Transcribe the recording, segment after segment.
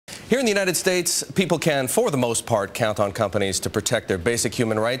Here in the United States, people can, for the most part, count on companies to protect their basic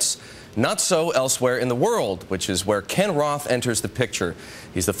human rights. Not so elsewhere in the world, which is where Ken Roth enters the picture.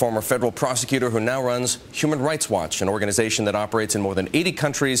 He's the former federal prosecutor who now runs Human Rights Watch, an organization that operates in more than 80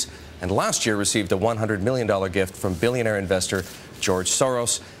 countries, and last year received a $100 million gift from billionaire investor George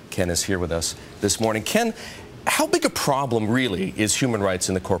Soros. Ken is here with us this morning. Ken, how big a problem really is human rights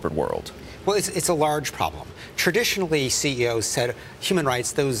in the corporate world? Well, it's a large problem. Traditionally, CEOs said human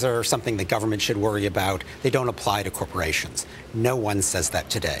rights, those are something the government should worry about. They don't apply to corporations. No one says that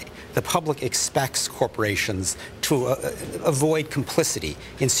today. The public expects corporations to avoid complicity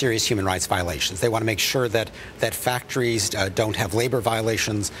in serious human rights violations. They want to make sure that factories don't have labor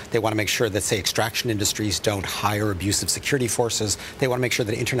violations. They want to make sure that, say, extraction industries don't hire abusive security forces. They want to make sure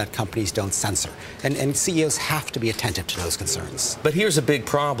that internet companies don't censor. And CEOs have to be attentive to those concerns. But here's a big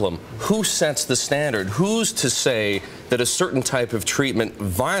problem. Who sets the standard? Who's to say that a certain type of treatment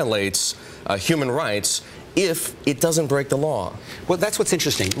violates human rights if it doesn't break the law? Well, that's what's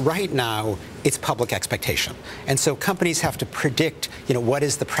interesting. Right now, it's public expectation. And so companies have to predict, what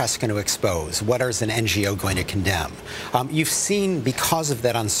is the press going to expose? What is an NGO going to condemn? You've seen, because of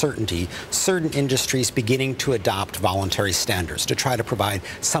that uncertainty, certain industries beginning to adopt voluntary standards to try to provide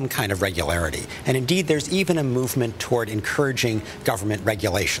some kind of regularity. And indeed, there's even a movement toward encouraging government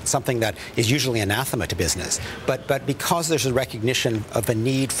regulation, something that is usually anathema to business. But because there's a recognition of a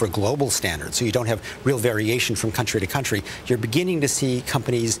need for global standards, so you don't have real variation from country to country, you're beginning to see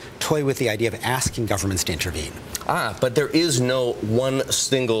companies toy with the idea of asking governments to intervene. But there is no one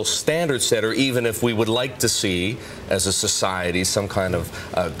single standard setter, even if we would like to see, as a society, some kind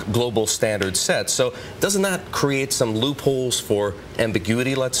of global standard set. So doesn't that create some loopholes for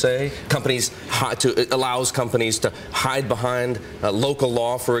ambiguity, let's say? It allows companies to hide behind local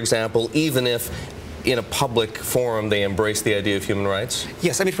law, for example, even if in a public forum they embrace the idea of human rights?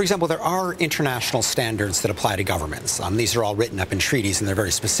 Yes. I mean, for example, there are international standards that apply to governments. These are all written up in treaties, and they're very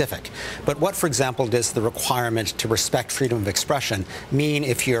specific. But what, for example, does the requirement to respect freedom of expression mean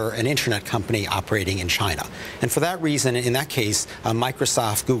if you're an internet company operating in China? And for that reason, in that case,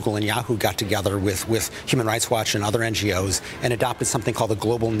 Microsoft, Google, and Yahoo got together with Human Rights Watch and other NGOs and adopted something called the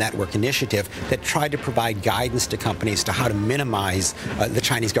Global Network Initiative that tried to provide guidance to companies to how to minimize the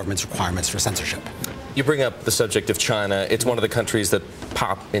Chinese government's requirements for censorship. You bring up the subject of China. It's one of the countries that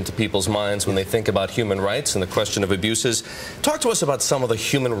pop into people's minds when they think about human rights and the question of abuses. Talk to us about some of the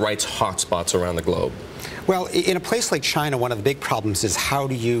human rights hotspots around the globe. Well, in a place like China, one of the big problems is how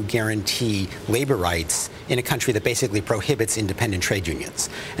do you guarantee labor rights in a country that basically prohibits independent trade unions?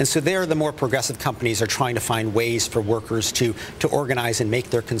 And so there, the more progressive companies are trying to find ways for workers to organize and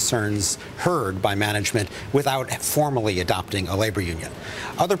make their concerns heard by management without formally adopting a labor union.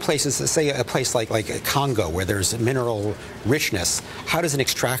 Other places, say a place like Congo, where there's mineral richness, how does an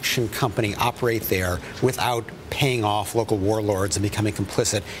extraction company operate there without paying off local warlords and becoming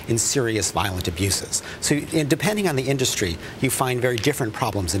complicit in serious violent abuses? So depending on the industry, you find very different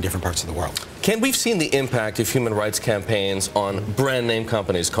problems in different parts of the world. Ken, we've seen the impact of human rights campaigns on brand name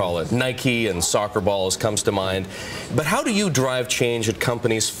companies, call it Nike and soccer balls comes to mind. But how do you drive change at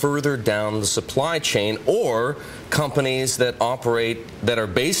companies further down the supply chain, or companies that are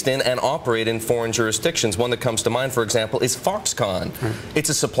based in and operate in foreign jurisdictions? One that comes to mind, for example, is Foxconn. It's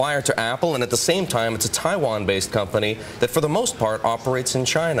a supplier to Apple, and at the same time, it's a Taiwan-based company that, for the most part, operates in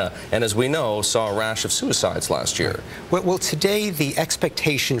China, and as we know, saw a rash of suicides last year. Well, today, the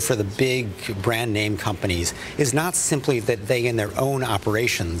expectation for the big brand name companies is not simply that they, in their own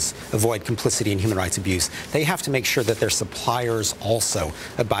operations, avoid complicity in human rights abuse. They have to make sure that their suppliers also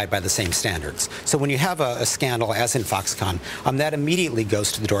abide by the same standards. So when you have a scandal, as in Foxconn, that immediately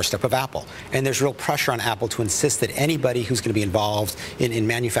goes to the doorstep of Apple. And there's real pressure on Apple to insist that anybody who's going to be involved in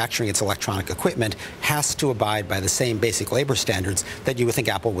manufacturing its electronic equipment has to abide by the same basic labor standards that you would think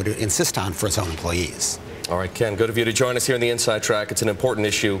Apple would insist on for its own employees. All right, Ken, good of you to join us here in the Inside Track. It's an important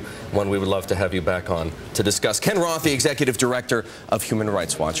issue, one we would love to have you back on to discuss. Ken Roth, the Executive Director of Human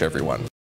Rights Watch, everyone.